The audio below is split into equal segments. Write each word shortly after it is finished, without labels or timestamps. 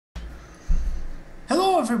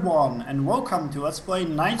everyone, and welcome to Let's Play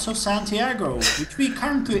Knights of Santiago, which we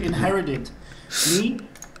currently inherited. Me,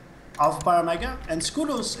 Alfapiomega, and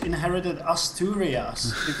Skudos inherited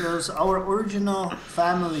Asturias, because our original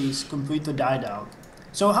families completely died out.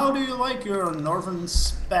 So how do you like your northern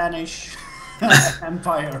Spanish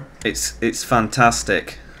empire? It's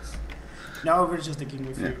fantastic. No, we're just sticking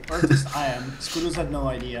with you. Or at least I am. Skudos had no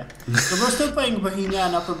idea. So we're still playing Bohemia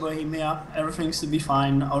and Upper Bohemia. Everything's to be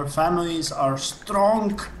fine. Our families are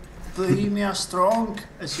strong. Bohemia strong,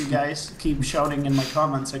 as you guys keep shouting in my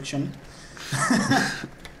comment section.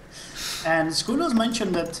 And Skudos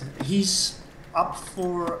mentioned that he's up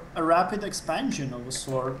for a rapid expansion of a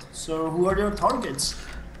sort. So who are your targets?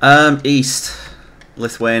 East.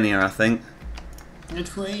 Lithuania, I think.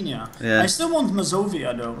 Lithuania. Yeah. I still want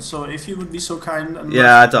Mazovia though, so if you would be so kind and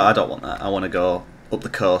Yeah, I don't want that. I want to go up the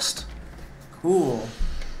coast. Cool.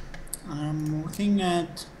 I'm looking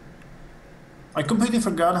at... I completely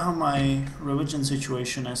forgot how my religion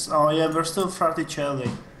situation is. Oh yeah, we're still Fraticelli.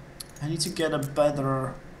 I need to get a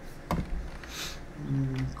better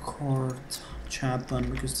court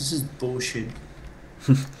chaplain because this is bullshit.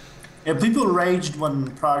 Yeah, people raged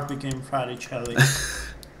when Prague became Fraticelli.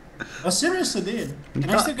 I seriously did.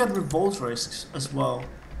 And I still get revolt risks as well.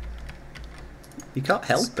 You can't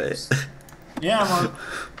help it. Yeah, well,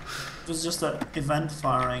 it was just an event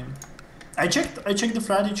firing. I checked the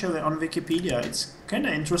Fraticelli on Wikipedia. It's kind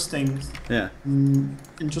of interesting. Yeah.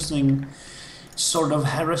 Interesting sort of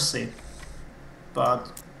heresy.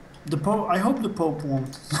 But the Pope, I hope the Pope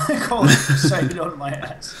won't call it Crusade on my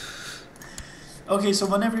ass. Okay, so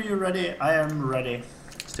whenever you're ready, I am ready.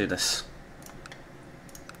 Let's do this.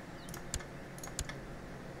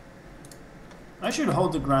 I should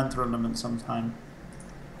hold the grand tournament sometime.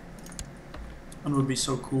 It would be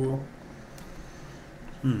so cool.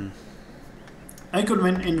 I could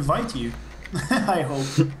invite you. I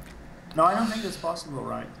hope. No, I don't think it's possible,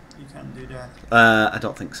 right? You can't do that. I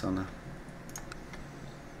don't think so, no.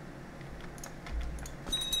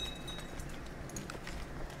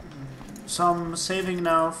 So I'm saving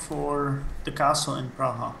now for the castle in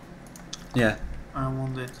Praha. Yeah. I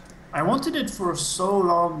want it. I wanted it for so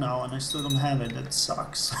long now and I still don't have it. That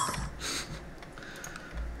sucks.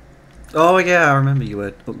 Oh yeah, I remember you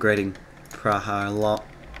were upgrading Praha a lot.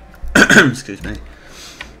 Excuse me.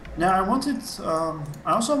 Now I wanted.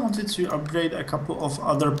 I also wanted to upgrade a couple of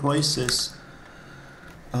other places.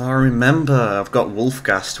 Oh, I remember. I've got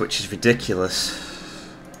Wolfgast, which is ridiculous.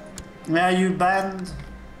 Yeah, you banned.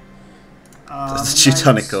 That's the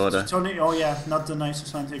Teutonic Order. Oh yeah, not the Knights of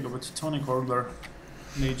Santiago, but Teutonic Order.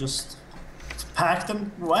 They just packed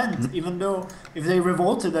and went, even though if they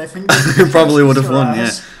revolted, I think they probably would have won.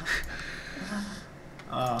 Yeah.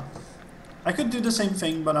 I could do the same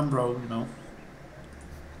thing, but I'm broke, you know.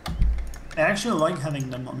 I actually like having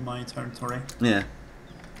them on my territory. Yeah.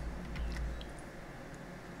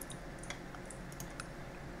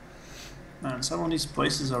 Man, some of these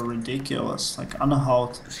places are ridiculous. Like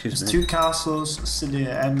Anhalt, there's 2 castles, a city,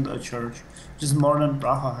 and a church, which is more than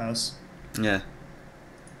Praha has. Yeah.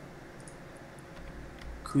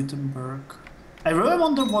 Gutenberg. I really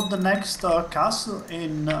wonder what the next castle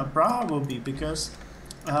in Praha will be, because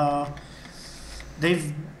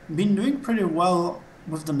they've been doing pretty well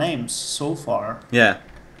with the names so far. Yeah.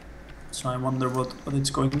 So I wonder what it's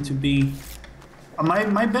going to be.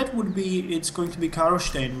 My bet would be it's going to be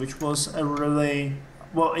Karlstein, which was a really...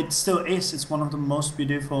 Well, it still is. It's one of the most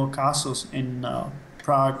beautiful castles in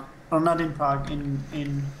Prague. Or not in Prague,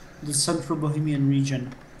 in the central Bohemian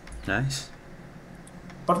region. Nice.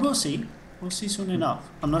 But we'll see. We'll see soon enough.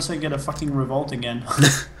 Unless I get a fucking revolt again.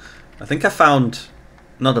 I think I found,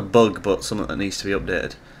 not a bug, but something that needs to be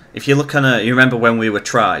updated. If you look on you remember when we were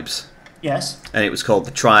tribes? Yes. And it was called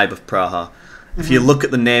the Tribe of Praha. If you look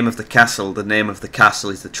at the name of the castle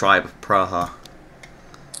is the Tribe of Praha.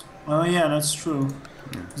 Oh yeah, that's true.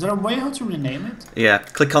 Yeah. Is there a way how to rename it? Yeah,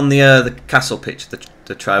 click on the castle picture,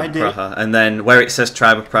 the Tribe of Praha, and then where it says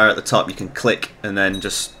Tribe of Praha at the top, you can click and then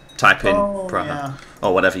just type in Praha. Yeah.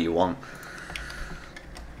 Or whatever you want.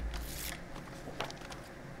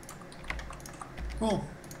 Cool.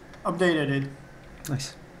 Updated it.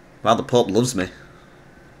 Nice. Wow, the Pope loves me.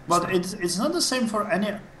 But it's not the same for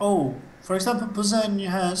any... Oh, for example, Plzeň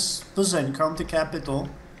has Plzeň, county capital,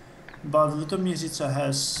 but Litoměřice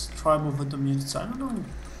has tribe of Litoměřice. I don't know.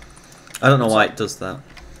 I don't know why it does that.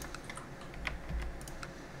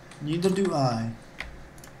 Neither do I.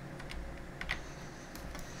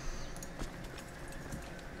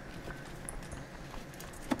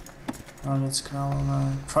 Let's call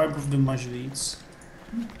tribe of the Majlids.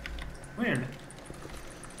 Weird.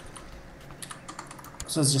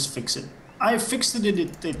 So let's just fix it. I fixed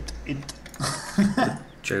it.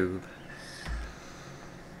 Job.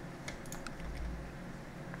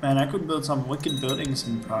 Man, I could build some wicked buildings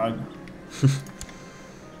in Prague.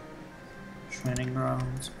 Training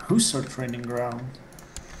ground. Hussar training ground.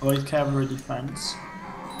 Light cavalry defense.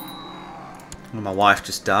 Well, my wife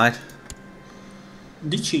just died.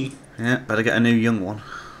 Did she? Yeah, better get a new young one.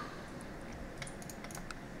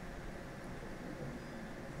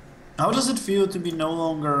 How does it feel to be no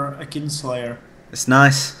longer a kinslayer? It's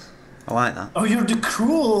nice. I like that. Oh, you're the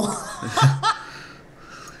cruel!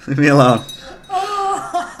 Leave me alone.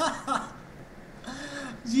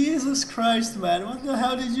 Jesus Christ, man, what the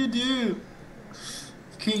hell did you do?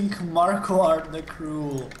 King Marquard the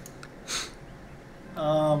Cruel.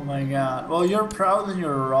 Oh my god. Well, you're proud and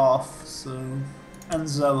you're wroth, so... and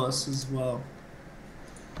zealous as well.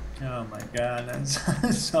 Oh my god,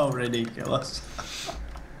 that's so ridiculous.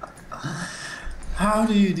 How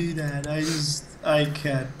do you do that? I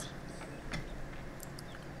can't.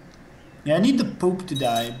 Yeah, I need the Pope to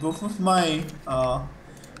die. Both of my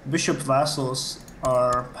bishop vassals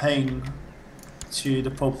are paying to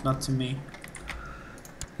the Pope, not to me.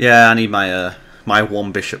 Yeah, I need my my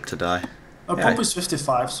one bishop to die. Our Pope is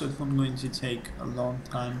 55, so it's not going to take a long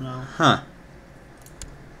time now. Huh.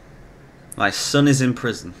 My son is in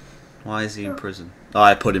prison. Why is he in prison? Oh,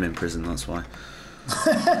 I put him in prison, that's why.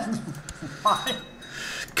 Why?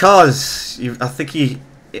 Because I think he...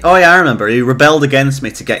 Oh yeah, I remember. He rebelled against me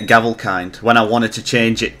to get Gavelkind when I wanted to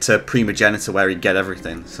change it to Primogenitor where he'd get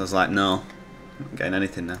everything. So I was like, no, I'm not getting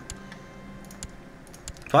anything now.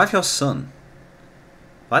 Do I have your son?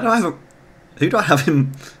 Why do I have a... Who do I have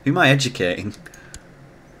him... Who am I educating?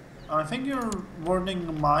 I think you're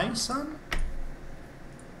warning my son?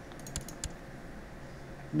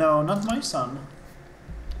 No, not my son.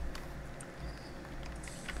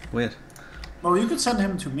 Weird. Well, you could send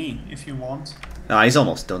him to me if you want. Oh, he's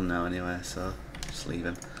almost done now anyway, so just leave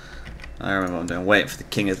him. I remember what I'm doing. Wait for the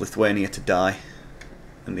King of Lithuania to die.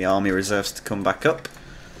 And the army reserves to come back up.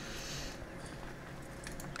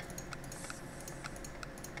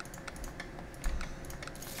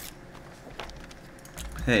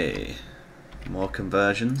 Hey, more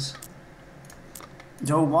conversions.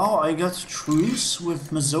 Oh wow, I got truce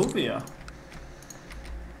with Mazovia.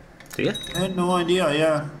 Do you? I had no idea,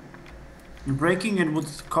 yeah. Breaking it would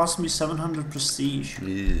cost me 700 prestige.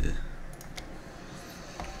 Yeah.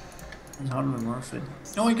 It's hardly worth it.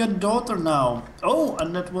 Oh, I got a daughter now. Oh,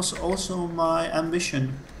 and that was also my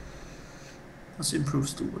ambition. Let's improve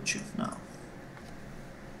stewardship now.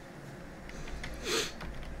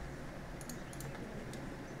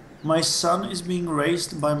 My son is being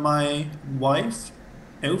raised by my wife,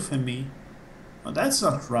 Alfapiomega. Oh, that's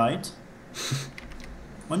not right.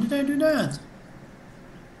 When did I do that?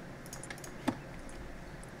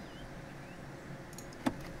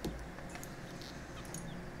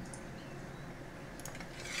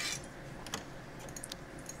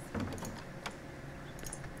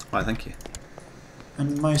 Right, thank you.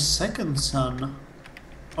 And my second son...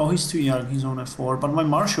 Oh, he's too young, he's only 4, but my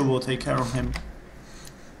marshal will take care of him.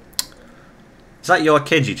 Is that your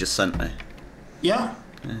kid you just sent me? Yeah.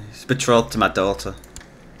 Yeah, he's betrothed to my daughter.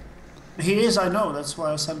 He is, I know, that's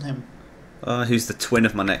why I sent him. Who's the twin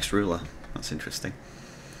of my next ruler? That's interesting.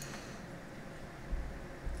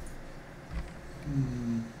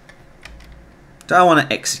 Do I want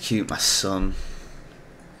to execute my son?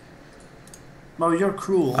 Well, you're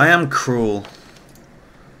cruel. I am cruel.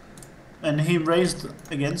 And he raised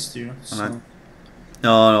against you, so...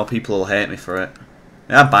 No, people will hate me for it.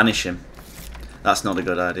 I banish him. That's not a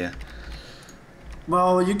good idea.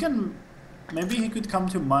 Well, you can... Maybe he could come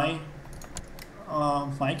to my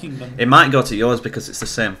kingdom. It might go to yours because it's the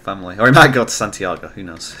same family. Or it might go to Santiago, who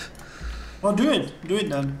knows. Well, do it. Do it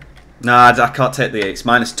then. Nah, I can't take the 8. It's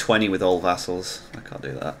minus 20 with all vassals. I can't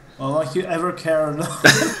do that. Well, like you ever cared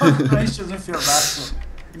about gracious of your vassal.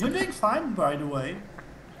 You're doing fine, by the way.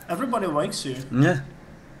 Everybody likes you. Yeah.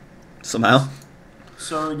 Somehow.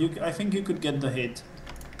 So I think you could get the hit.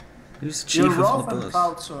 Who's the chief You're of rough the and buzz?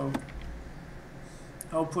 proud, so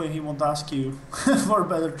hopefully he won't ask you for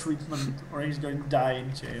better treatment, or he's going to die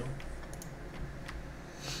in jail.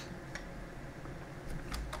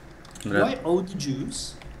 Why owe the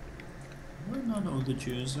Jews? Why not owe the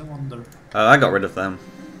Jews? I wonder. I got rid of them.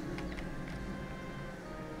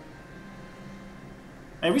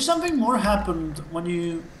 Maybe something more happened when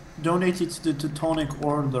you donated to the Teutonic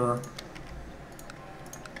Order.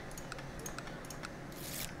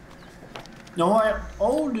 No, I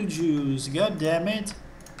owe the Jews. God damn it!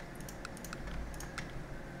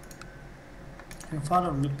 Your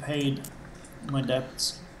father repaid my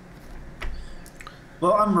debts.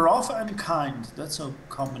 Well, I'm rough and kind. That's a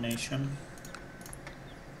combination.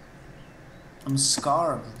 I'm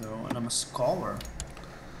scarred though, and I'm a scholar.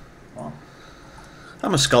 Well,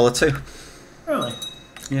 I'm a scholar too. really?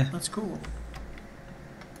 Yeah. That's cool.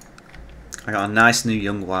 I got a nice new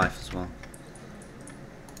young wife as well.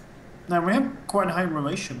 Now we have quite a high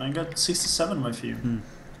relation. I got 67 with you. Hmm.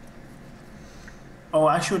 Oh,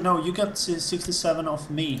 actually, no, you got 67 of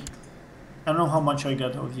me. I don't know how much I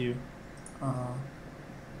got of you. I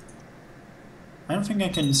don't think I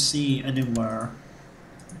can see anywhere.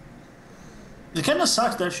 It kind of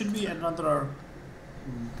sucks. There should be another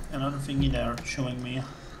thingy there showing me.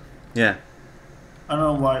 Yeah. I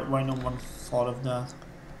don't know why no one thought of that.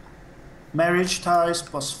 Marriage ties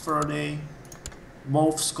plus 30.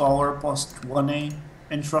 Both scholar plus 20.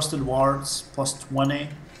 Entrusted wards plus 20.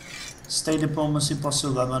 State diplomacy plus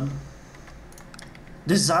 11.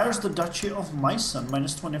 Desires the Duchy of Meissen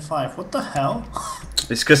minus 25. What the hell?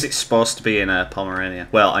 It's because it's supposed to be in Pomerania.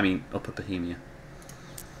 Well, I mean, Upper Bohemia.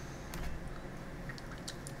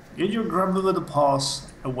 Get your grumble with the paws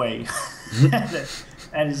away.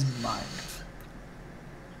 That is mine.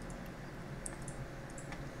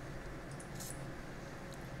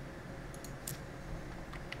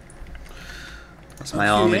 What's my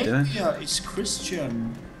army doing? Yeah, it's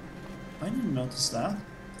Christian. I didn't notice that.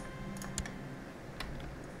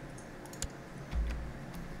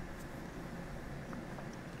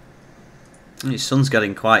 His son's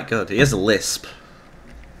getting quite good. He has a lisp.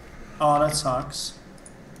 Oh, that sucks.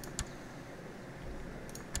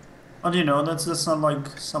 How do you know? That's not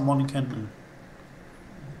like someone can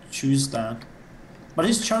choose that. But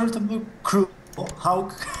he's charitable cruel.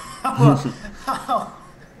 How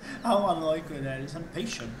unlikely that is, and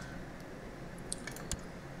patient.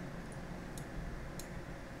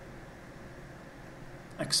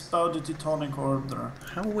 Expel the Teutonic Order.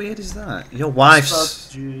 How weird is that? Your wife's...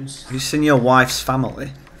 Jews. Have you seen your wife's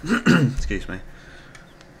family? Excuse me.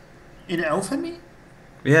 In Alfamy?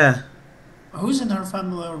 Yeah. Who's in her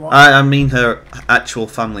family or what? I mean her actual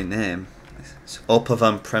family name. It's Opa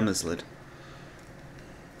van Premeslid.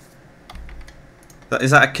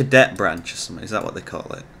 Is that a cadet branch or something? Is that what they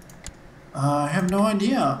call it? I have no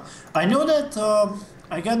idea. I know that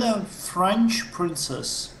I got a French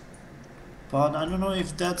princess, but I don't know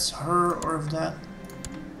if that's her or if that...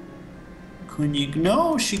 Koenig.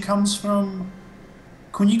 No, she comes from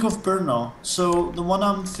Koenig of Brno. So the one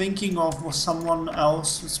I'm thinking of was someone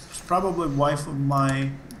else. It's probably wife of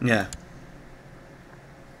my... Yeah.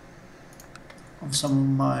 Of some of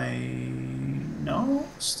my... No?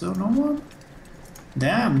 Still no one?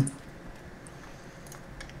 Damn.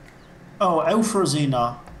 Oh,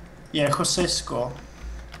 Eufrosina. Yeah, Josesco.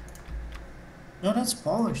 No, that's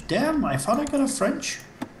Polish. Damn, I thought I got a French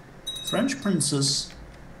princess.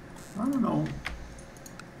 I don't know.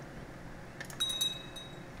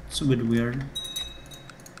 It's a bit weird.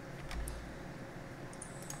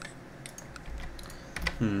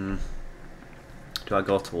 Do I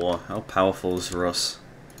go to war? How powerful is Rus?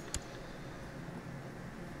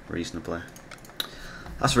 Reasonably.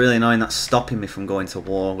 That's really annoying. That's stopping me from going to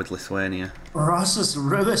war with Lithuania. Rus is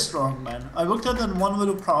really strong, man. I looked at that one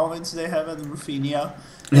little province they have in Ruthenia.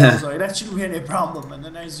 Yeah. I was like, that shouldn't be any problem. And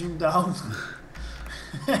then I zoomed out.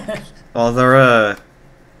 Well,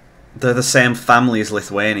 they're the same family as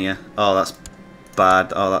Lithuania. Oh, that's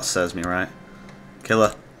bad. Oh, that serves me right. Kill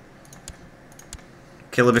her.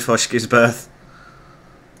 Kill her before she gives birth.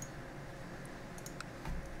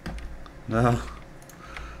 No.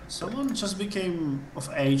 Someone just became of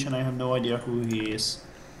age and I have no idea who he is.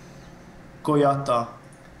 Koyata.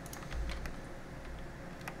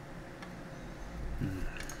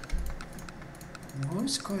 Who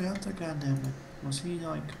is Koyata, goddammit? Was he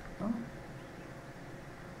like, oh?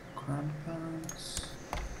 Grandparents?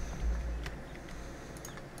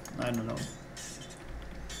 I don't know.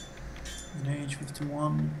 At age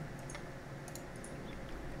 51.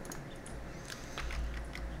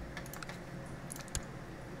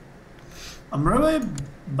 I'm really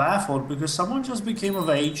baffled because someone just became of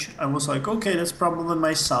age. I was like, okay, that's probably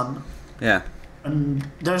my son. Yeah. And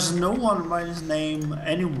there's no one by his name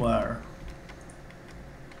anywhere.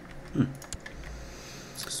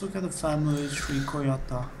 Let's look at the family tree,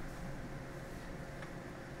 Koyata.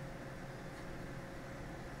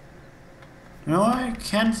 You know, I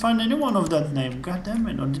can't find anyone of that name. God damn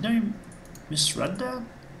it. Or did I misread that?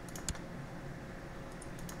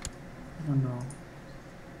 I don't know.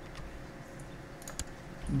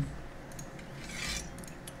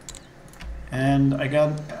 And I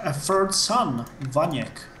got a third son,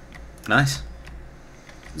 Vanyek. Nice.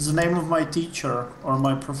 It's the name of my teacher or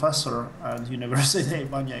my professor at University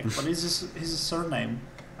Baniak, but it's his surname.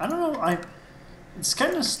 I don't know. It's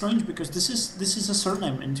kind of strange because this is a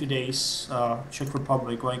surname in today's Czech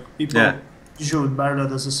Republic. Like people usually bear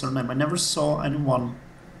that as a surname. I never saw anyone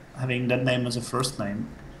having that name as a first name.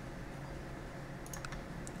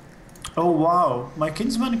 Oh wow, my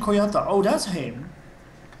kinsman Koyata. Oh, that's him.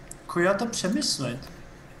 Koyata Przemyslet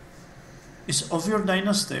is of your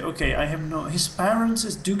dynasty. Okay, I have no. His parents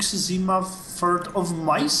is Duke Zima III of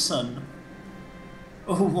Meissen.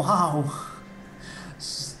 Oh wow.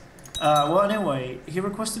 Well, anyway, he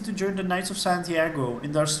requested to join the Knights of Santiago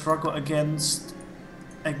in their struggle against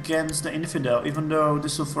the infidel, even though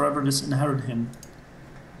this will forever disinherit him.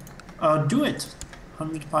 Do it.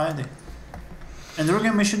 100 piety. And during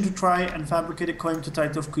a mission to try and fabricate a claim to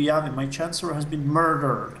title of Kujavi, my chancellor has been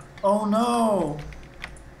murdered. Oh no!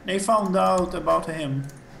 They found out about him.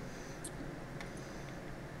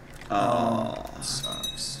 Oh.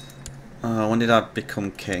 Sucks. When did I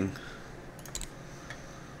become king?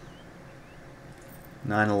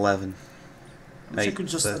 9/11. I could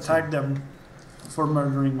just attack them for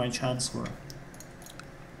murdering my chancellor.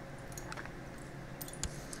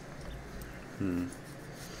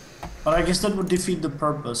 But I guess that would defeat the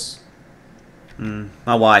purpose.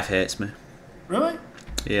 My wife hates me. Really?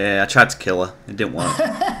 Yeah, I tried to kill her. It didn't work.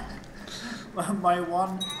 My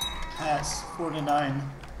one has 49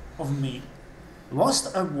 of me.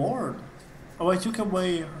 Lost award. Oh, I took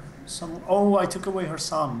away some. Oh, I took away her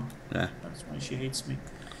son. Yeah. That's why she hates me.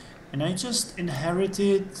 And I just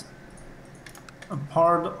inherited a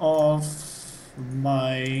part of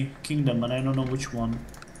my kingdom, and I don't know which one.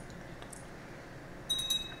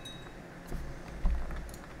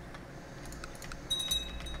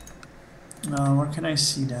 Where can I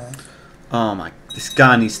see that? Oh my, this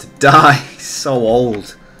guy needs to die. He's so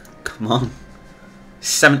old. Come on. He's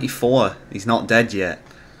 74. He's not dead yet.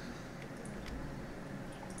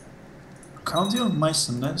 County of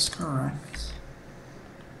Meissen, that's correct.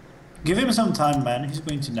 Give him some time, man. He's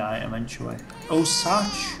going to die eventually. Oh,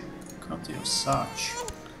 Sach. County of Sach.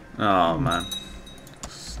 Oh man.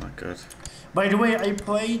 It's not good. By the way, I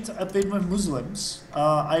played a bit with Muslims.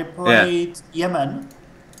 I played Yemen.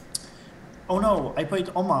 Oh no, I played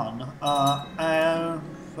Oman.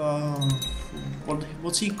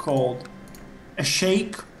 What's he called? A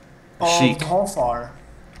sheikh of Dhofar.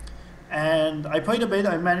 And I played a bit.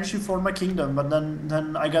 I managed to form a kingdom, but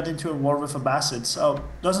then I got into a war with Abbasids. So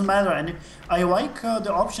doesn't matter. And I like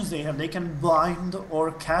the options they have. They can blind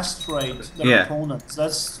or castrate their opponents.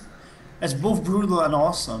 That's both brutal and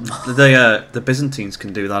awesome. The Byzantines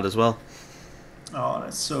can do that as well. Oh,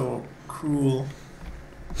 that's so cruel.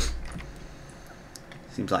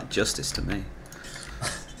 Seems like justice to me.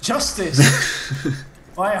 Justice?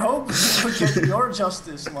 Well, I hope you get your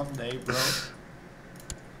justice one day, bro.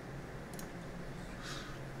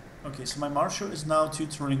 Okay, so my marshal is now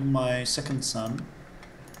tutoring my second son.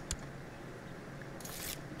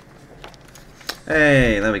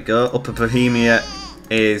 Hey, there we go. Upper Bohemia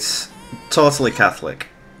is totally Catholic.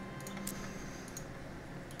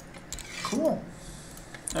 Cool.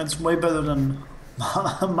 That's way better than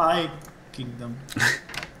my kingdom.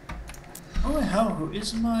 Oh hell, who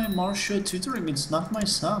is my marshal tutoring? It's not my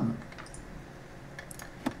son.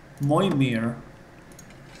 Moimir.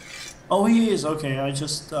 Oh, he is. Okay, I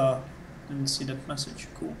just didn't see that message.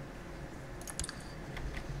 Cool.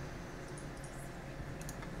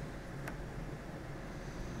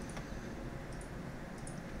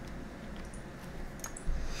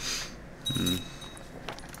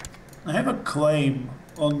 I have a claim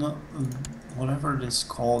on whatever it is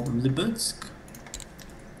called, Libutsk.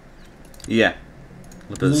 Yeah,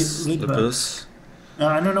 Libus.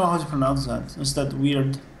 I don't know how to pronounce that. It's that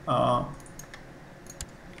weird. Oh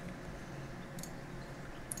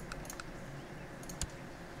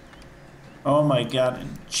my god,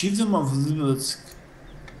 Chiefdom of Libutsk.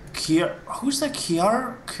 Who's that?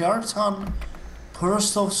 Kjartan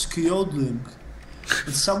Perstovskiodlung.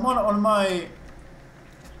 It's someone on my.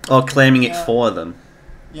 Oh, claiming it for them.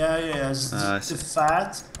 Yeah. It's the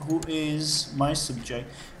fat who is my subject.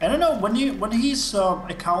 I don't know, when he's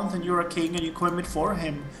a count and you're a king and you claim it for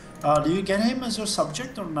him, do you get him as your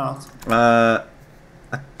subject or not? I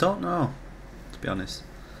don't know, to be honest.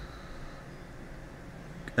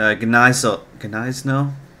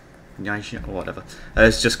 Gnizno, or whatever.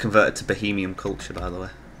 It's just converted to Bohemian culture, by the way.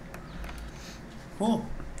 Cool.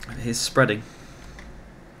 It is spreading.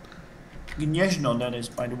 Gniezno, that is,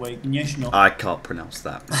 by the way. Gniezno. I can't pronounce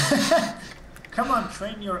that. Come on,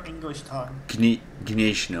 train your English tongue.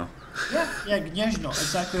 Gniezno. Yeah, Gniezno.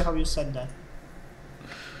 Exactly how you said that.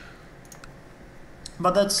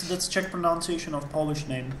 But that's Czech pronunciation of Polish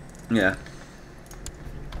name. Yeah.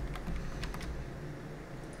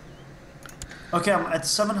 Okay, I'm at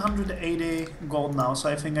 780 gold now, so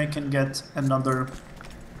I think I can get another.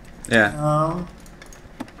 Yeah.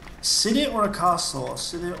 City or a castle?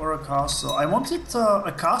 City or a castle? I wanted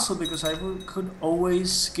a castle because I could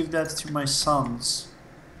always give that to my sons.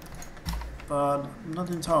 But I'm not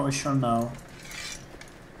entirely sure now.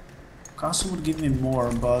 Castle would give me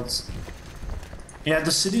more, but yeah,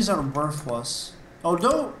 the cities are worthless.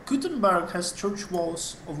 Although Gutenberg has church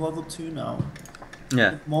walls of level 2 now.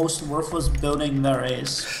 Yeah. The most worthless building there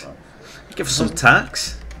is. You give us some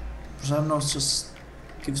tax. Przemnos just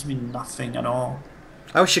gives me nothing at all.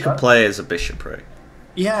 I wish you could play as a bishopric.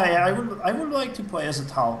 Yeah, I would like to play as a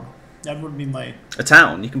town. That would be my. A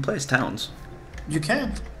town? You can play as towns. You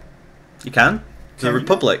can't. You can? The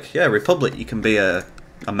Republic. Yeah, Republic. You can be a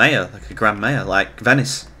mayor, like a grand mayor, like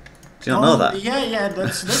Venice. Do you not know that? Yeah,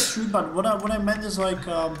 that's true. But what I meant is like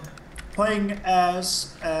playing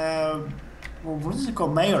as well, what is it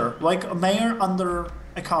called? Mayor, like a mayor under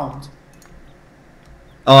a count.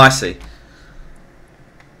 Oh, I see.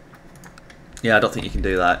 Yeah, I don't think you can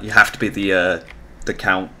do that. You have to be the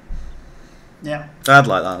count. Yeah. I'd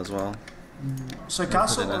like that as well. So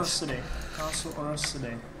castle or a city? Castle or a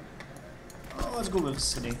city? Oh, let's go with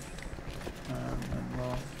city.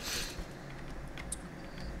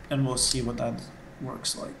 And we'll see what that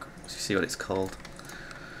works like. See what it's called.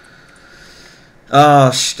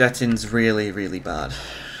 Oh, Stettin's really, really bad.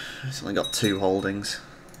 It's only got 2 holdings.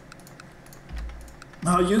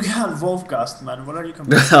 No, you got Wolfgast, man. What are you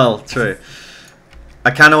comparing? Oh, true.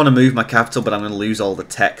 I kind of want to move my capital, but I'm going to lose all the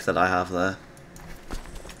tech that I have there.